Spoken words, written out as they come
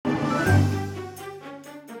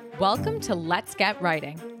Welcome to Let's Get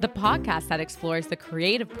Writing, the podcast that explores the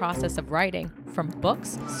creative process of writing, from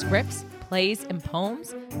books, scripts, plays, and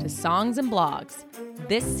poems to songs and blogs.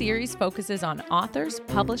 This series focuses on authors,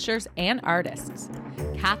 publishers, and artists.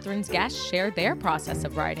 Catherine's guests share their process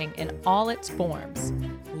of writing in all its forms.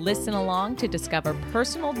 Listen along to discover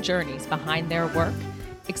personal journeys behind their work,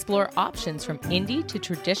 explore options from indie to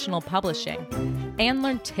traditional publishing, and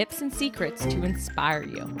learn tips and secrets to inspire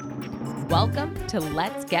you. Welcome to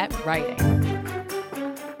Let's Get Writing.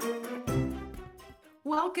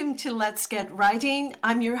 Welcome to Let's Get Writing.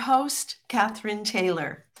 I'm your host, Catherine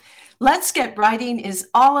Taylor. Let's Get Writing is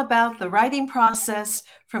all about the writing process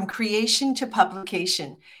from creation to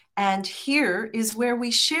publication. And here is where we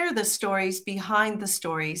share the stories behind the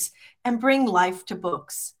stories and bring life to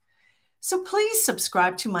books. So please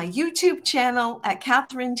subscribe to my YouTube channel at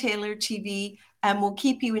Catherine Taylor TV, and we'll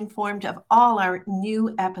keep you informed of all our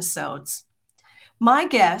new episodes. My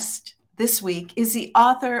guest this week is the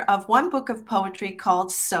author of one book of poetry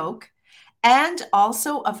called Soak, and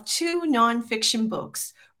also of two nonfiction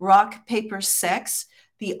books, Rock, Paper, Sex,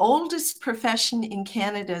 The Oldest Profession in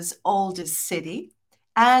Canada's Oldest City,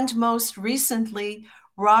 and most recently,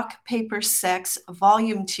 Rock, Paper, Sex,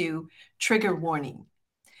 Volume 2, Trigger Warning.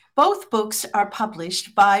 Both books are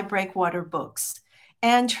published by Breakwater Books,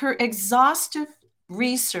 and her exhaustive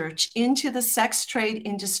research into the sex trade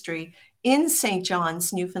industry in St.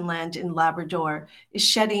 John's, Newfoundland and Labrador is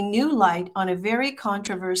shedding new light on a very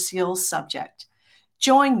controversial subject.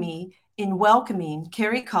 Join me in welcoming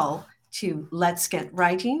Carrie Cull to Let's Get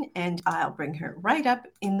Writing, and I'll bring her right up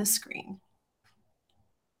in the screen.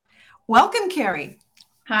 Welcome, Carrie.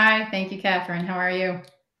 Hi, thank you, Catherine. How are you?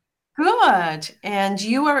 Good. And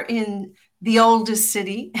you are in the oldest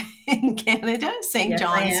city in Canada, St.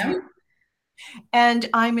 John's. I am. And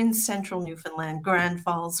I'm in central Newfoundland, Grand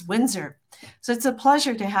Falls, Windsor. So it's a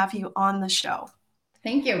pleasure to have you on the show.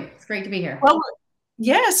 Thank you. It's great to be here. Well,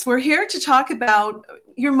 yes, we're here to talk about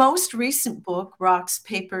your most recent book, Rocks,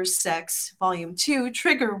 Paper, Sex, Volume 2,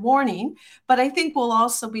 Trigger Warning. But I think we'll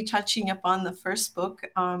also be touching upon the first book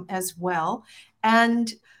as well.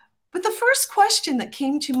 But the first question that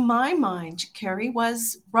came to my mind, Carrie,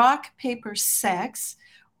 was Rock, Paper, Sex.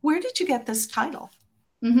 Where did you get this title?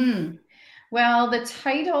 Well, the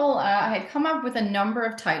title, I had come up with a number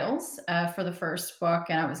of titles for the first book,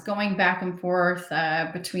 and I was going back and forth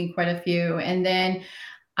between quite a few. And then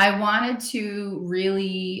I wanted to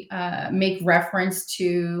really make reference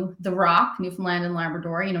to the Rock, Newfoundland and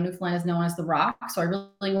Labrador. You know, Newfoundland is known as the Rock, so I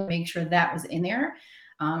really want to make sure that was in there.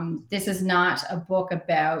 This is not a book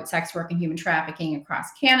about sex work and human trafficking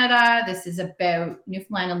across Canada. This is about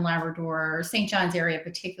Newfoundland and Labrador, St. John's area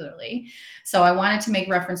particularly. So I wanted to make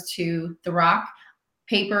reference to the Rock.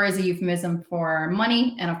 Paper is a euphemism for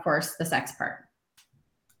money, and of course, the sex part.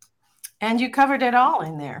 And you covered it all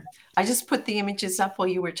in there. I just put the images up while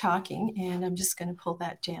you were talking, and I'm just going to pull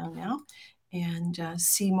that down now and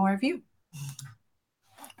see more of you.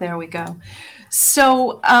 There we go.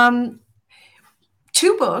 So,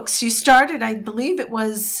 two books. You started, I believe it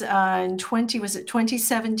was in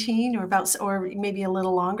 2017 or maybe a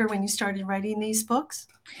little longer when you started writing these books?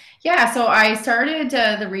 Yeah, so I started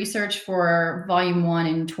the research for Volume 1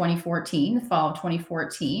 in 2014, the fall of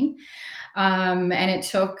 2014. And it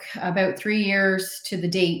took about 3 years to the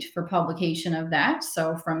date for publication of that.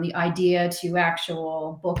 So from the idea to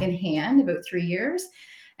actual book in hand, about 3 years.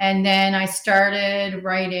 And then I started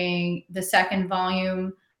writing the second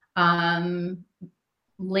volume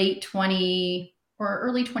late 20 or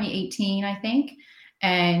early 2018, I think.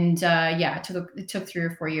 And it took 3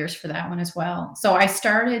 or 4 years for that one as well. So I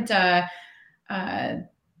started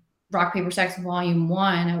Rock, Paper, Sex Volume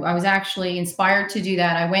 1. I was actually inspired to do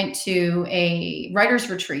that. I went to a writer's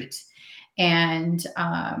retreat, and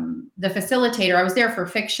the facilitator, I was there for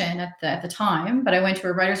fiction at the time, but I went to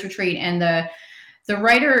a writer's retreat, and the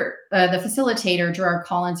writer, the facilitator, Gerard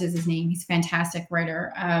Collins is his name. He's a fantastic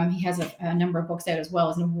writer. He has a number of books out as well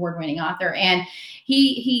as an award-winning author. And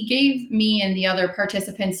he gave me and the other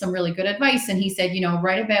participants some really good advice. And he said, you know,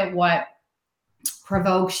 write about what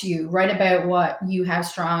provokes you, write about what you have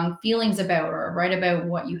strong feelings about, or write about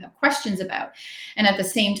what you have questions about. And at the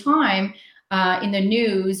same time, in the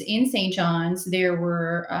news in St. John's, there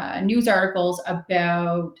were news articles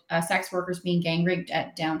about sex workers being gang raped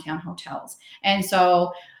at downtown hotels. And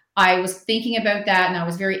so I was thinking about that, and I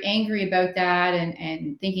was very angry about that,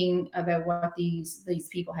 and thinking about what these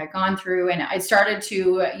people had gone through. And I started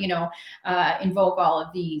to, invoke all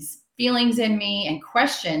of these feelings in me and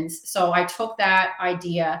questions. So I took that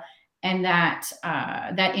idea and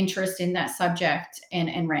that interest in that subject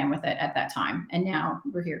and ran with it at that time. And now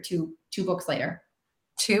we're here two books later.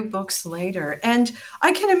 2 books later. And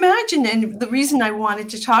I can imagine, and the reason I wanted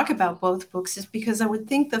to talk about both books is because I would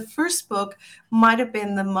think the first book might have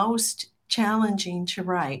been the most challenging to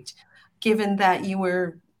write, given that you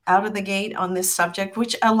were out of the gate on this subject,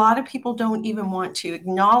 which a lot of people don't even want to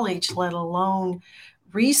acknowledge, let alone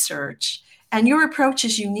research. And your approach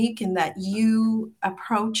is unique in that you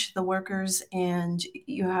approach the workers and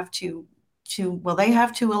you have to well, they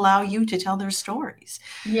have to allow you to tell their stories.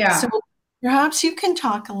 So Yeah. perhaps you can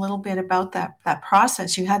talk a little bit about that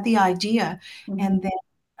process. You had the idea, and then,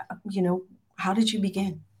 how did you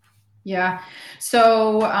begin? Yeah.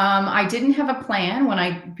 So I didn't have a plan when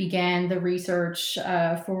I began the research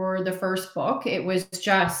for the first book. It was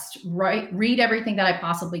just read everything that I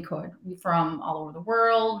possibly could from all over the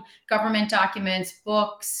world, government documents,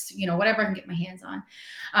 books, whatever I can get my hands on.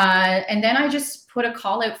 And then I just put a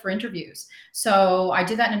call out for interviews. So I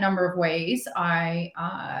did that in a number of ways. I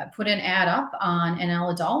put an ad up on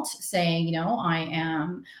NL Adult saying, I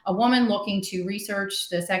am a woman looking to research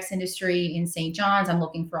the sex industry in St. John's. I'm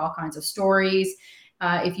looking for all kinds of stories.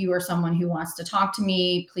 If you are someone who wants to talk to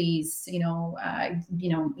me, please, email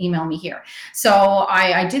me here. So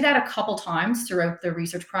I did that a couple times throughout the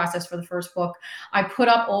research process for the first book. I put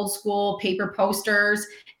up old school paper posters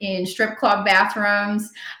in strip club bathrooms.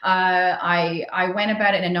 I went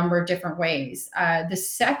about it in a number of different ways. The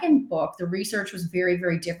second book, the research was very,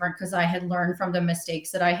 very different because I had learned from the mistakes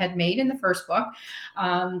that I had made in the first book.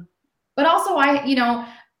 But also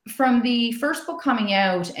from the first book coming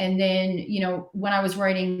out, and then, when I was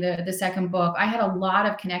writing the second book, I had a lot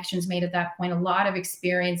of connections made at that point, a lot of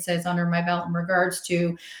experiences under my belt in regards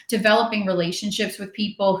to developing relationships with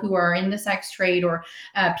people who are in the sex trade, or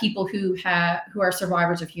people who are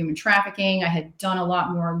survivors of human trafficking. I had done a lot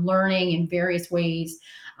more learning in various ways,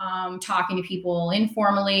 talking to people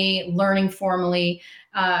informally, learning formally,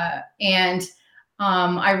 and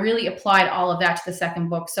I really applied all of that to the second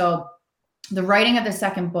book. So the writing of the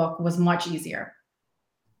second book was much easier.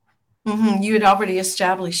 Mm-hmm. You had already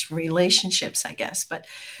established relationships, I guess, but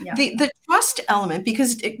Yeah. the trust element,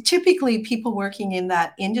 because typically people working in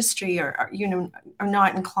that industry are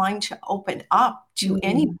not inclined to open up to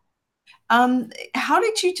anyone. How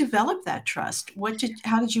did you develop that trust?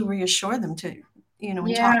 How did you reassure them to, and talk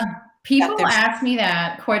Yeah. People ask me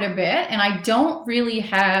that quite a bit, and I don't really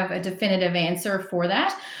have a definitive answer for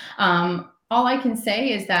that. All I can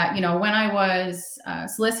say is that, when I was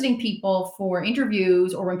soliciting people for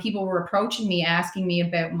interviews, or when people were approaching me, asking me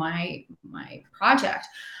about my project,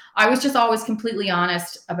 I was just always completely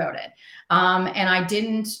honest about it. And I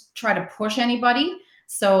didn't try to push anybody.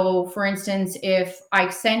 So for instance, if I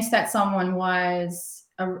sensed that someone was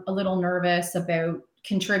a little nervous about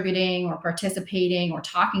contributing or participating or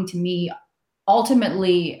talking to me,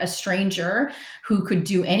 ultimately a stranger who could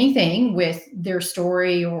do anything with their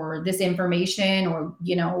story or this information, or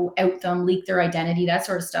out them, leak their identity, that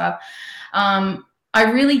sort of stuff, I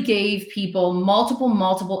really gave people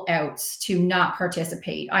multiple outs to not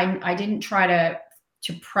participate. I didn't try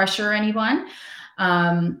to pressure anyone.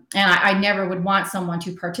 And I never would want someone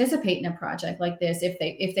to participate in a project like this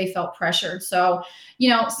if they felt pressured. So,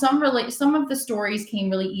 some of the stories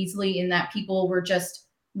came really easily in that people were just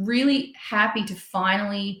really happy to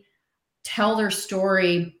finally tell their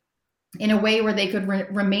story in a way where they could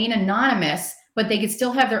remain anonymous, but they could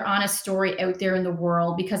still have their honest story out there in the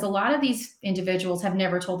world, because a lot of these individuals have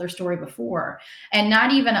never told their story before. And I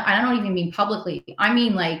don't even mean publicly, I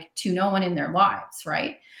mean like to no one in their lives,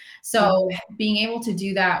 right? So being able to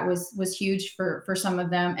do that was huge for some of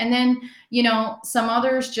them. And then, some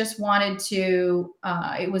others just wanted to,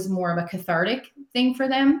 it was more of a cathartic thing for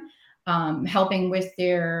them, helping with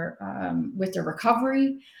their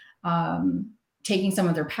recovery, taking some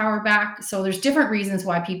of their power back. So there's different reasons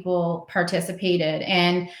why people participated.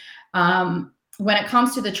 And when it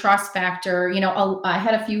comes to the trust factor, I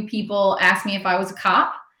had a few people ask me if I was a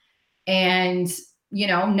cop, and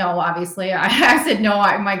no, obviously I said, no,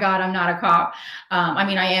 my God, I'm not a cop. I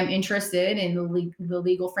am interested in the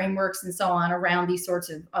legal frameworks and so on around these sorts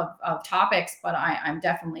of topics, but I'm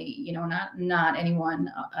definitely, not anyone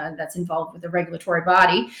that's involved with the regulatory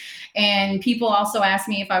body. And people also asked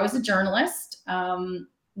me if I was a journalist.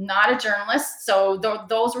 Not a journalist. So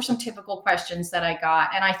those were some typical questions that I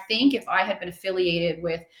got. And I think if I had been affiliated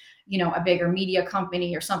with a bigger media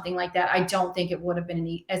company or something like that, I don't think it would have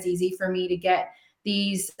been as easy for me to get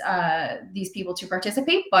these people to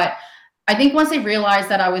participate. But I think once they realized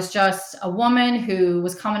that I was just a woman who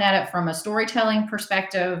was coming at it from a storytelling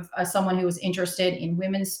perspective, someone who was interested in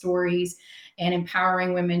women's stories and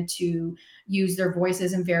empowering women to use their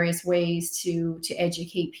voices in various ways to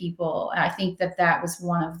educate people, I think that was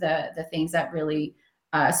one of the things that really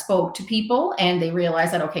spoke to people and they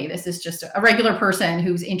realized that, okay, this is just a regular person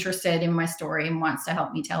who's interested in my story and wants to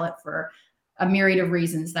help me tell it for a myriad of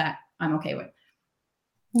reasons that I'm okay with.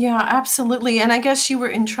 Yeah, absolutely. And I guess you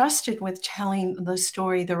were entrusted with telling the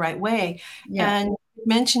story the right way. Yeah. And you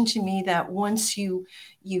mentioned to me that once you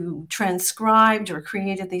transcribed or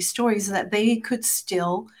created these stories, that they could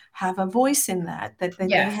still have a voice in that they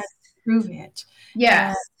Yes. had to prove it.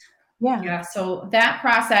 Yes. Yeah. Yeah. So that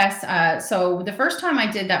process, so the first time I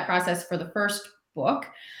did that process for the first book,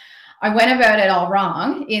 I went about it all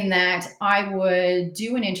wrong in that I would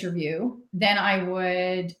do an interview, then I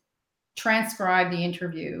would transcribe the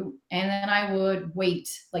interview, and then I would wait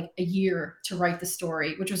like a year to write the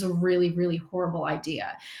story, which was a really, really horrible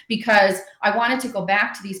idea because I wanted to go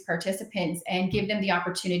back to these participants and give them the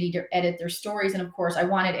opportunity to edit their stories. And of course, I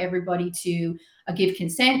wanted everybody to give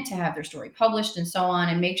consent to have their story published and so on,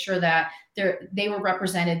 and make sure that they were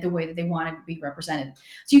represented the way that they wanted to be represented.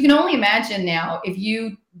 So you can only imagine now if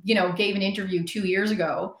you gave an interview 2 years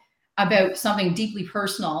ago about something deeply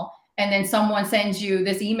personal, and then someone sends you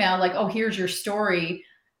this email like, oh, here's your story,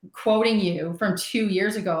 quoting you from 2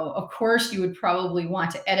 years ago. Of course, you would probably want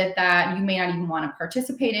to edit that. You may not even want to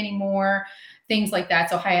participate anymore, things like that.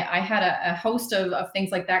 So I had a host of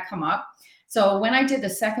things like that come up. So when I did the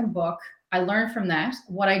second book, I learned from that.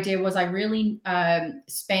 What I did was I really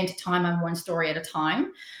spent time on one story at a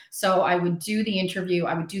time. So I would do the interview,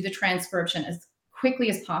 I would do the transcription as quickly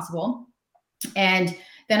as possible. And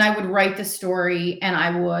then I would write the story and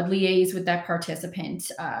I would liaise with that participant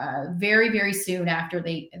very, very soon after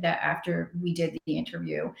we did the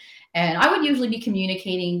interview. And I would usually be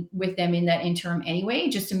communicating with them in that interim anyway,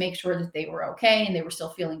 just to make sure that they were okay and they were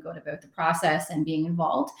still feeling good about the process and being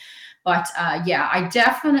involved. But yeah, I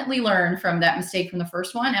definitely learned from that mistake from the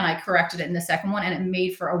first one, and I corrected it in the second one, and it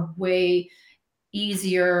made for a way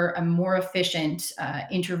easier and more efficient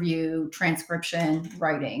interview, transcription,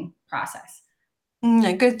 writing process.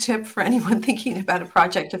 A good tip for anyone thinking about a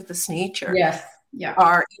project of this nature. Yes. Yeah.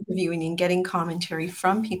 Are interviewing and getting commentary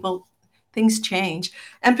from people. Things change.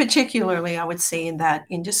 And particularly, I would say in that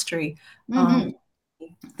industry,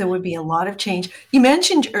 there would be a lot of change. You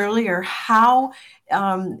mentioned earlier how,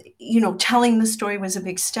 telling the story was a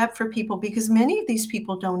big step for people because many of these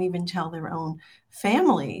people don't even tell their own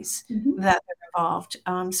families that they're involved.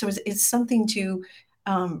 So it's something to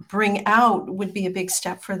bring out would be a big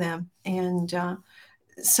step for them. And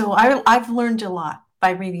so I've learned a lot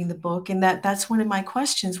by reading the book, and that's one of my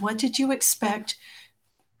questions. What did you expect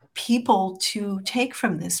people to take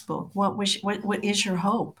from this book? What is your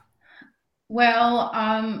hope?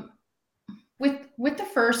 Well, with the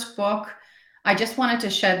first book, I just wanted to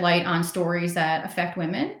shed light on stories that affect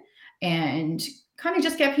women and kind of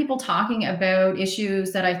just get people talking about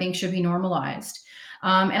issues that I think should be normalized.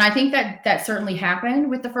 And I think that certainly happened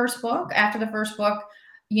with the first book. After the first book,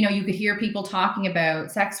 you could hear people talking about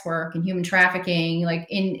sex work and human trafficking, like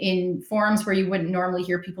in forums where you wouldn't normally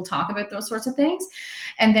hear people talk about those sorts of things.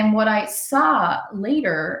 And then what I saw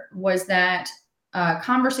later was that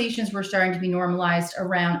conversations were starting to be normalized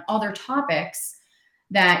around other topics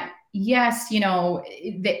that, yes,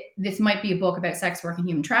 this might be a book about sex work and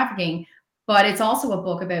human trafficking, but it's also a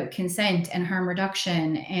book about consent and harm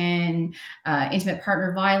reduction and intimate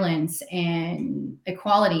partner violence and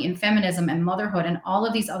equality and feminism and motherhood and all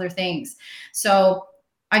of these other things. So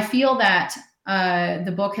I feel that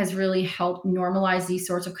the book has really helped normalize these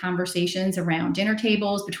sorts of conversations around dinner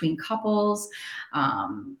tables, between couples,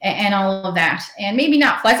 and all of that. And maybe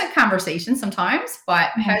not pleasant conversations sometimes, but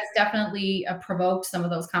has definitely provoked some of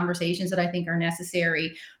those conversations that I think are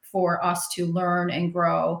necessary for us to learn and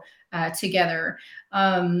grow together.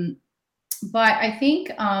 But I think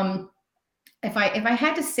if I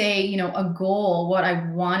had to say, a goal, what I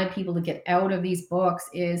wanted people to get out of these books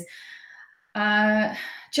is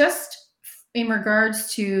just in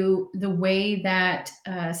regards to the way that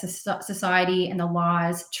society and the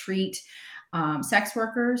laws treat sex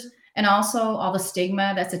workers, and also all the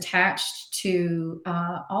stigma that's attached to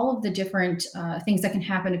all of the different things that can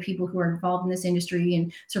happen to people who are involved in this industry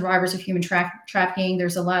and survivors of human trafficking.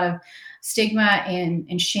 There's a lot of stigma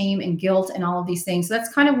and shame and guilt and all of these things. So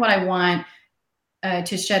that's kind of what I want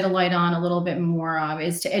to shed a light on a little bit more of,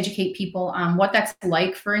 is to educate people on what that's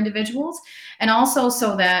like for individuals. And also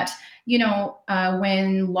so that,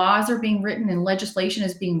 when laws are being written and legislation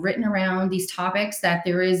is being written around these topics, that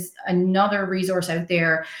there is another resource out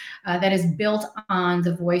there that is built on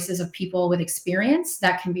the voices of people with experience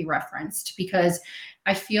that can be referenced. Because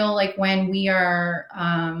I feel like when we are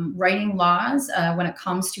writing laws, when it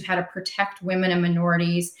comes to how to protect women and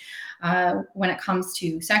minorities, when it comes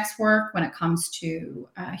to sex work, when it comes to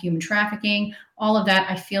human trafficking, all of that,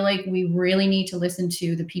 I feel like we really need to listen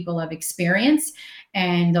to the people of experience,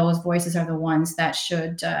 and those voices are the ones that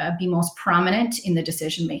should be most prominent in the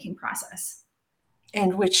decision-making process.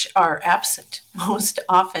 And which are absent, most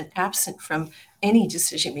often absent from any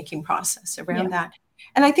decision-making process around that.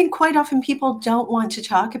 And I think quite often people don't want to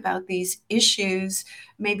talk about these issues,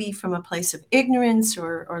 maybe from a place of ignorance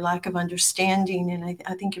or lack of understanding. And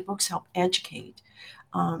I think your books help educate,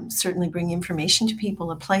 certainly bring information to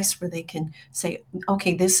people, a place where they can say,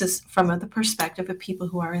 okay, this is from the perspective of people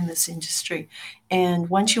who are in this industry. And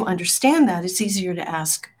once you understand that, it's easier to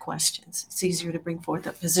ask questions. It's easier to bring forth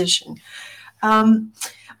a position.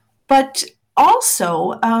 But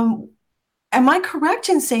also, am I correct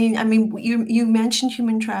in saying, I mean, you mentioned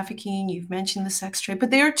human trafficking, you've mentioned the sex trade,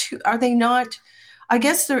 but are they not, I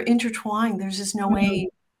guess they're intertwined. There's just no way.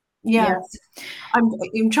 Yeah. Yes.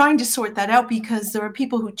 I'm trying to sort that out, because there are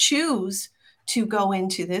people who choose to go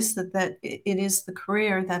into this, that it is the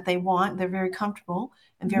career that they want. They're very comfortable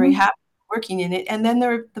and very happy working in it. And then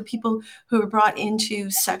there are the people who are brought into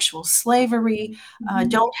sexual slavery,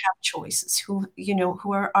 don't have choices, who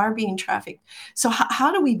are being trafficked. So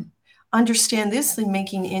how do we understand this in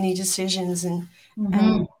making any decisions? And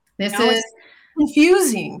this is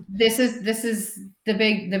confusing. This is the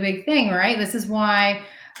big thing, right? This is why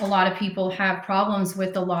a lot of people have problems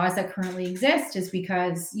with the laws that currently exist, is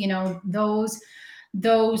because,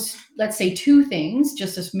 those, let's say, two things,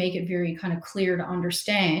 just to make it very kind of clear to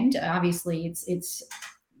understand. Obviously, it's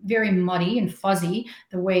very muddy and fuzzy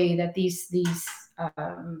the way that these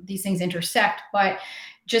things intersect, but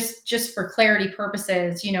just for clarity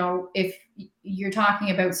purposes, if you're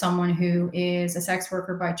talking about someone who is a sex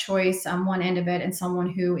worker by choice on one end of it, and someone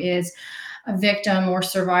who is a victim or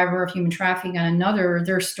survivor of human trafficking on another,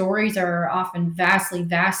 their stories are often vastly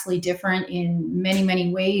different in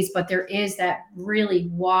many ways, but there is that really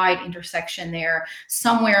wide intersection there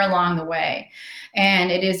somewhere along the way. And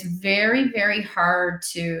it is very hard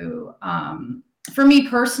to, for me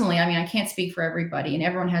personally, I mean, I can't speak for everybody, and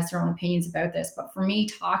everyone has their own opinions about this, but for me,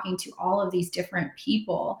 talking to all of these different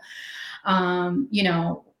people,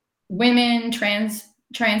 women,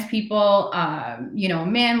 trans people,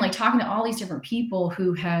 men, like talking to all these different people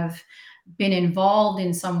who have been involved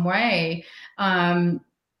in some way,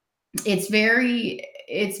 it's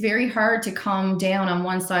very hard to come down on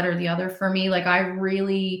one side or the other for me. Like, I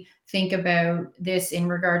really think about this in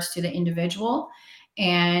regards to the individual.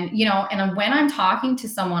 And, and when I'm talking to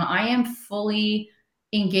someone, I am fully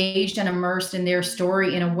engaged and immersed in their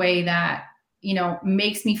story in a way that,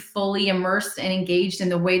 makes me fully immersed and engaged in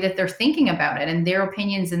the way that they're thinking about it and their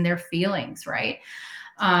opinions and their feelings, right?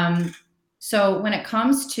 So when it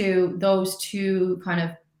comes to those two kind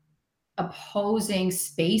of opposing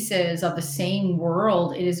spaces of the same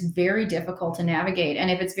world, it is very difficult to navigate.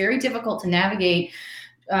 And if it's very difficult to navigate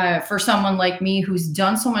for someone like me, who's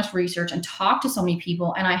done so much research and talked to so many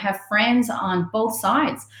people, and I have friends on both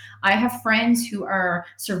sides. I have friends who are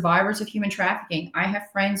survivors of human trafficking. I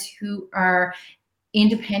have friends who are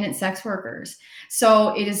independent sex workers.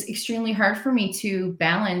 So it is extremely hard for me to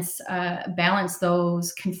balance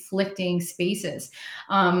those conflicting spaces.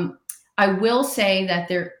 I will say that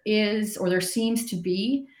there is, or there seems to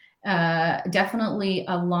be, definitely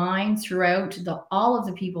a line throughout all of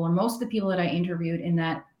the people, or most of the people that I interviewed, in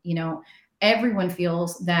that, everyone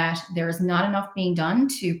feels that there is not enough being done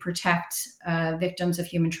to protect victims of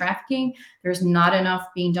human trafficking. There's not enough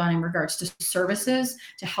being done in regards to services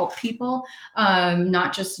to help people,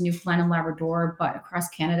 not just in Newfoundland and Labrador, but across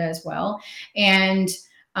Canada as well. And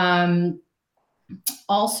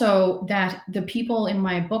also that the people in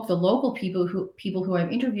my book, the local people who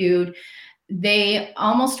I've interviewed, they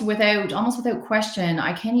almost without question,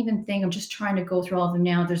 I can't even think, I'm just trying to go through all of them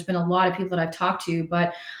now. There's been a lot of people that I've talked to,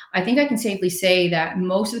 but I think I can safely say that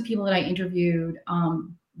most of the people that I interviewed,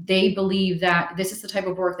 they believe that this is the type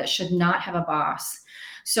of work that should not have a boss.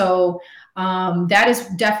 So that is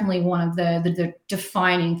definitely one of the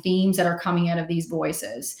defining themes that are coming out of these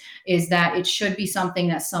voices, is that it should be something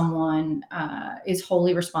that someone is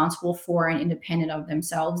wholly responsible for and independent of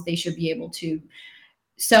themselves. They should be able to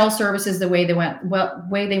sell services the way they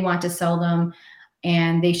want to sell them,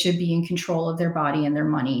 and they should be in control of their body and their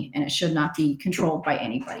money, and it should not be controlled by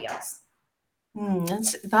anybody else.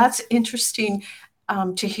 That's interesting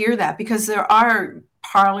to hear that, because there are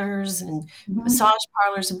parlors and massage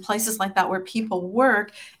parlors and places like that where people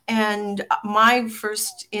work, and my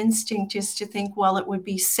first instinct is to think, well, it would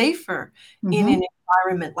be safer in an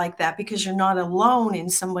environment like that, because you're not alone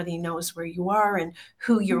and somebody knows where you are and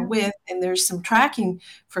who you're with, and there's some tracking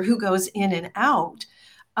for who goes in and out.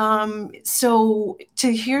 So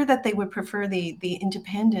to hear that they would prefer the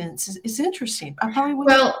independence is interesting. I probably would.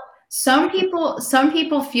 Well, some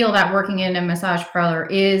people feel that working in a massage parlor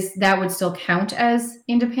that would still count as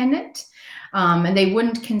independent. And they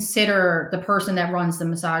wouldn't consider the person that runs the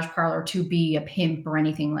massage parlor to be a pimp or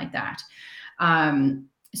anything like that.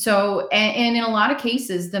 So, and in a lot of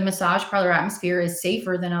cases, the massage parlor atmosphere is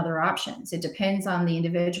safer than other options. It depends on the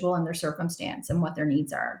individual and their circumstance and what their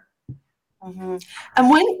needs are. Mm-hmm. And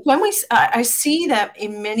when I see that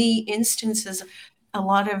in many instances, a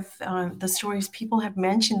lot of the stories people have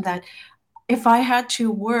mentioned that if I had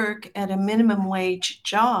to work at a minimum wage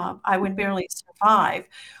job, I would barely survive.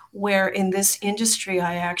 Where in this industry,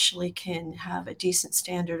 I actually can have a decent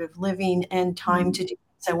standard of living and time to do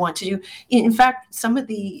things I want to do. In fact, some of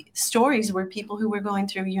the stories were people who were going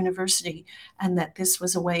through university and that this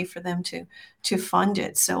was a way for them to fund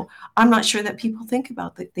it. So I'm not sure that people think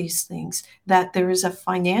about these things, that there is a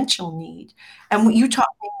financial need. And you talk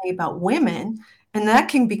mainly about women, and that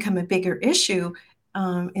can become a bigger issue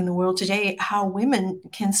in the world today, how women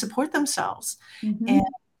can support themselves and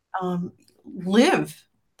live.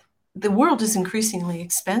 The world is increasingly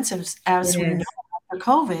expensive, as we know, after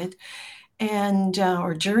COVID and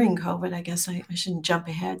or during COVID. I guess I shouldn't jump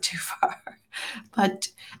ahead too far, but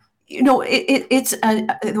it's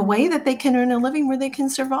the way that they can earn a living where they can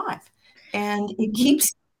survive, and it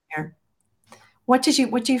keeps there. What do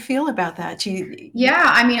you feel about that? Yeah,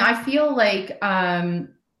 I mean, I feel like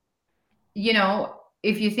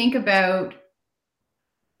if you think about,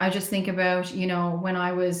 I just think about when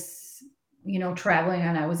I was traveling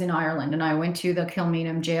and I was in Ireland and I went to the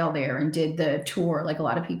Kilmainham jail there and did the tour like a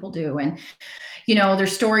lot of people do. And,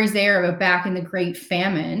 there's stories there about back in the Great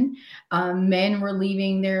Famine, men were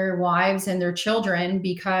leaving their wives and their children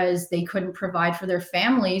because they couldn't provide for their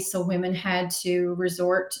families. So women had to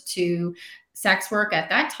resort to sex work at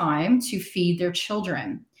that time to feed their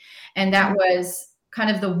children. And that was kind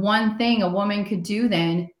of the one thing a woman could do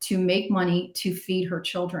then to make money to feed her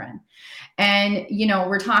children. And,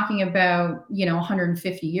 we're talking about,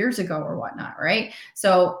 150 years ago or whatnot, right?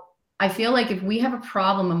 So I feel like if we have a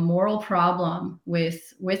problem, a moral problem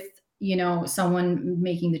with someone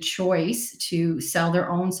making the choice to sell their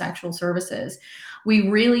own sexual services, we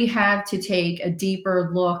really have to take a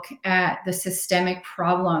deeper look at the systemic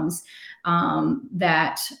problems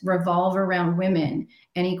that revolve around women,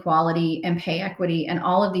 inequality and pay equity, and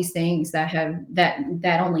all of these things that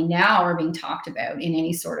only now are being talked about in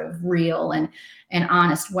any sort of real and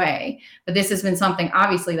honest way. But this has been something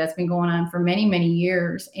obviously that's been going on for many, many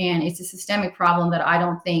years, and it's a systemic problem that I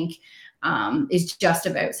don't think is just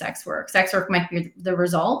about sex work. Sex work might be the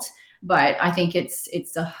result, but I think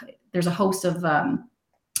there's a host of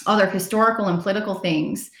other historical and political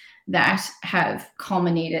things that have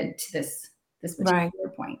culminated to this particular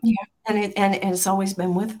point. Yeah, and it's always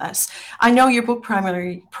been with us. I know your book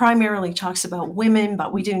primarily talks about women,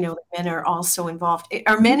 but we do know that men are also involved.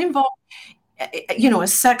 Are men involved,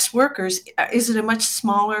 as sex workers? Is it a much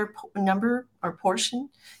smaller number or portion?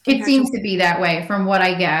 It seems to be that way. From what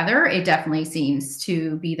I gather, it definitely seems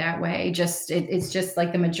to be that way. It's just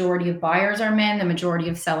like the majority of buyers are men, the majority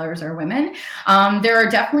of sellers are women. There are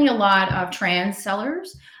definitely a lot of trans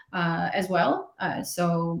sellers as well.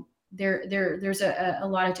 So there's a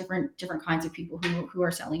lot of different kinds of people who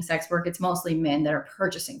are selling sex work. It's mostly men that are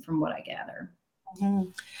purchasing, from what I gather. Mm-hmm.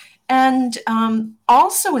 And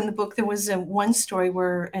also in the book, there was one story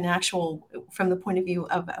where from the point of view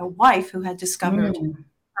of a wife who had discovered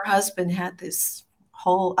her husband had this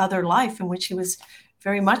whole other life in which he was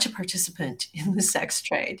very much a participant in the sex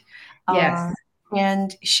trade. Yes.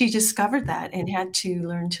 And she discovered that and had to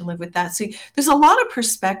learn to live with that. So there's a lot of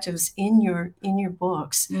perspectives in your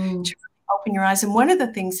books to open your eyes. And one of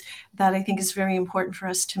the things that I think is very important for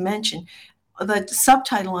us to mention, the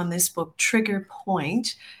subtitle on this book, Trigger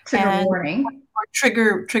Point. Trigger Warning. Or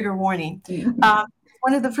Trigger Warning.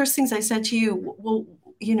 One of the first things I said to you, well,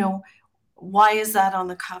 why is that on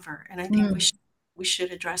the cover? And I think we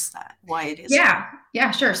should address that, why it is.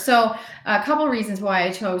 Yeah, sure. So a couple of reasons why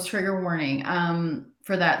I chose Trigger Warning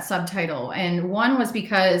for that subtitle. And one was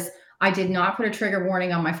because I did not put a trigger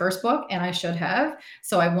warning on my first book, and I should have.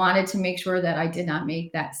 So I wanted to make sure that I did not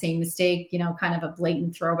make that same mistake, kind of a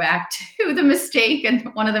blatant throwback to the mistake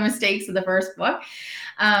and one of the mistakes of the first book.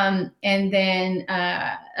 And then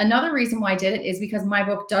another reason why I did it is because my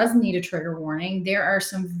book does need a trigger warning. There are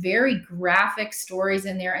some very graphic stories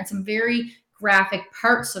in there and some very graphic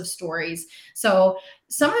parts of stories. So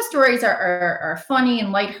some of the stories are funny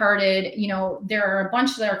and lighthearted. There are a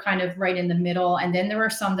bunch that are kind of right in the middle, and then there are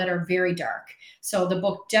some that are very dark. So the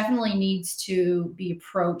book definitely needs to be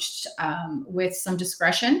approached with some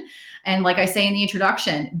discretion. And like I say in the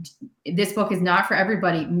introduction, this book is not for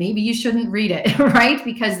everybody. Maybe you shouldn't read it, right?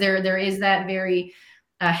 Because there is that very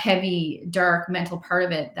heavy, dark mental part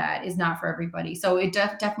of it that is not for everybody. So it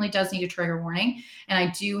definitely does need a trigger warning. And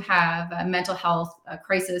I do have a mental health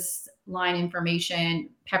crisis line information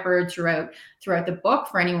peppered throughout the book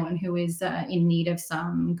for anyone who is in need of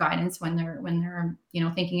some guidance when they're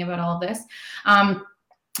thinking about all of this.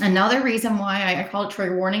 Another reason why I call it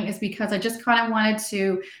trigger warning is because I just kind of wanted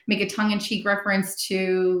to make a tongue-in-cheek reference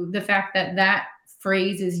to the fact that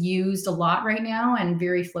phrase is used a lot right now and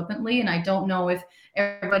very flippantly. And I don't know if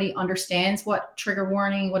everybody understands what a trigger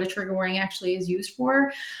warning actually is used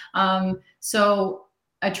for. So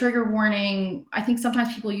a trigger warning, I think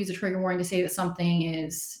sometimes people use a trigger warning to say that something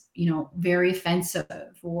is, very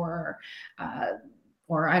offensive or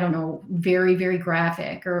I don't know, very, very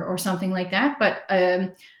graphic or something like that. But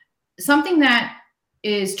something that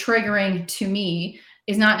is triggering to me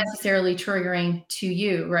is not necessarily triggering to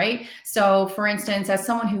you, right? So for instance, as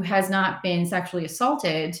someone who has not been sexually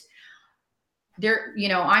assaulted,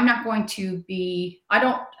 I'm not going to I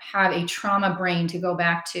don't have a trauma brain to go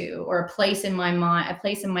back to, or a place in my mind, a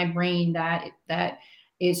place in my brain that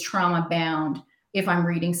is trauma bound. If I'm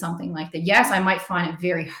reading something like that, yes, I might find it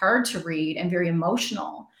very hard to read and very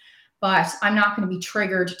emotional, but I'm not going to be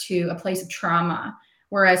triggered to a place of trauma.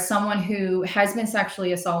 Whereas someone who has been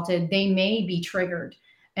sexually assaulted, they may be triggered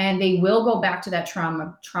and they will go back to that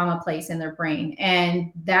trauma place in their brain.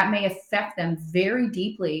 And that may affect them very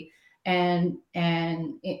deeply and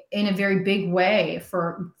in a very big way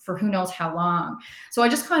for who knows how long. So I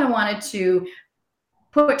just kind of wanted to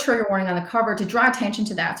put trigger warning on the cover to draw attention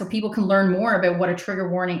to that so people can learn more about what a trigger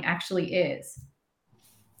warning actually is.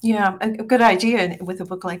 Yeah, a good idea with a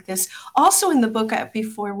book like this. Also in the book,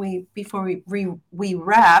 before we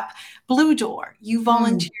wrap, Blue Door, you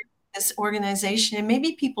volunteered with this organization, and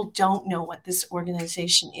maybe people don't know what this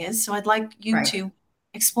organization is. So I'd like you to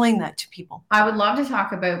explain that to people. I would love to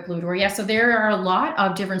talk about Blue Door. Yeah, so there are a lot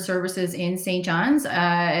of different services in St. John's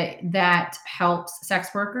that helps sex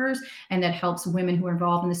workers and that helps women who are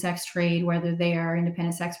involved in the sex trade, whether they are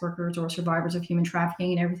independent sex workers or survivors of human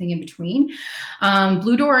trafficking and everything in between.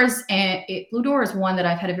 Blue Door is one that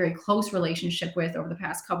I've had a very close relationship with over the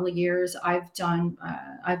past couple of years. I've done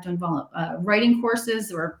writing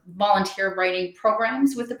courses or volunteer writing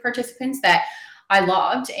programs with the participants that I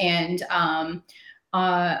loved, and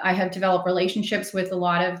I have developed relationships with a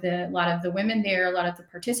lot of the women there, a lot of the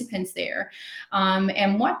participants there.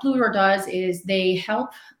 And what Blue Door does is they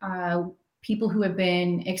help people who have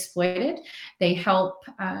been exploited. They help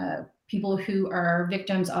people who are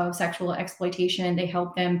victims of sexual exploitation. They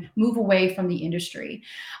help them move away from the industry.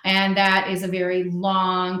 And that is a very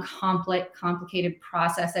long, complicated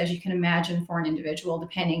process, as you can imagine, for an individual,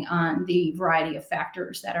 depending on the variety of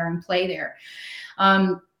factors that are in play there.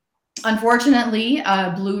 Unfortunately,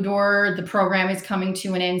 Blue Door, the program is coming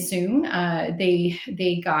to an end soon.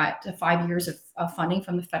 They got 5 years of funding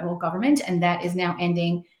from the federal government, and that is now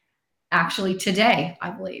ending actually today, I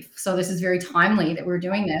believe. So this is very timely that we're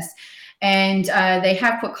doing this. And they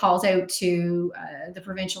have put calls out to the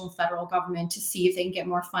provincial and federal government to see if they can get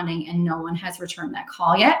more funding, and no one has returned that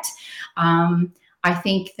call yet. I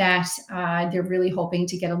think that they're really hoping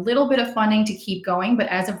to get a little bit of funding to keep going, but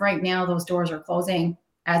as of right now, those doors are closing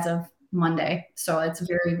as of Monday. So it's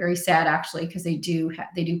very, very sad, actually, because they do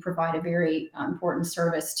provide a very important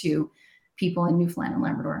service to people in Newfoundland and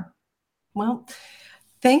Labrador. Well,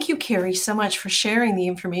 thank you, Carrie, so much for sharing the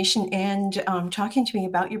information and talking to me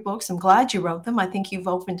about your books. I'm glad you wrote them. I think you've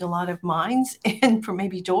opened a lot of minds and for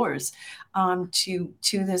maybe doors to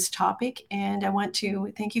this topic. And I want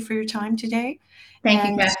to thank you for your time today. Thank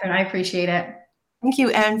you, Catherine. I appreciate it. Thank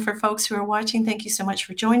you. And for folks who are watching, thank you so much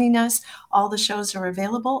for joining us. All the shows are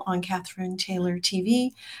available on Catherine Taylor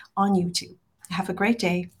TV on YouTube. Have a great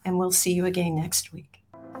day, and we'll see you again next week.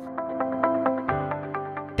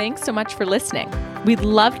 Thanks so much for listening. We'd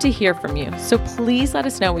love to hear from you, so please let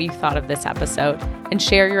us know what you thought of this episode and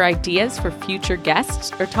share your ideas for future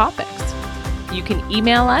guests or topics. You can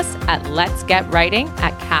email us at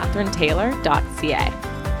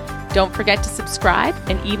letsgetwriting@catherinetaylor.ca. Don't forget to subscribe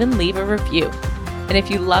and even leave a review. And if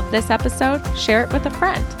you love this episode, share it with a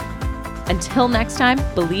friend. Until next time,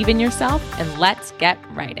 believe in yourself and let's get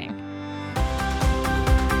writing.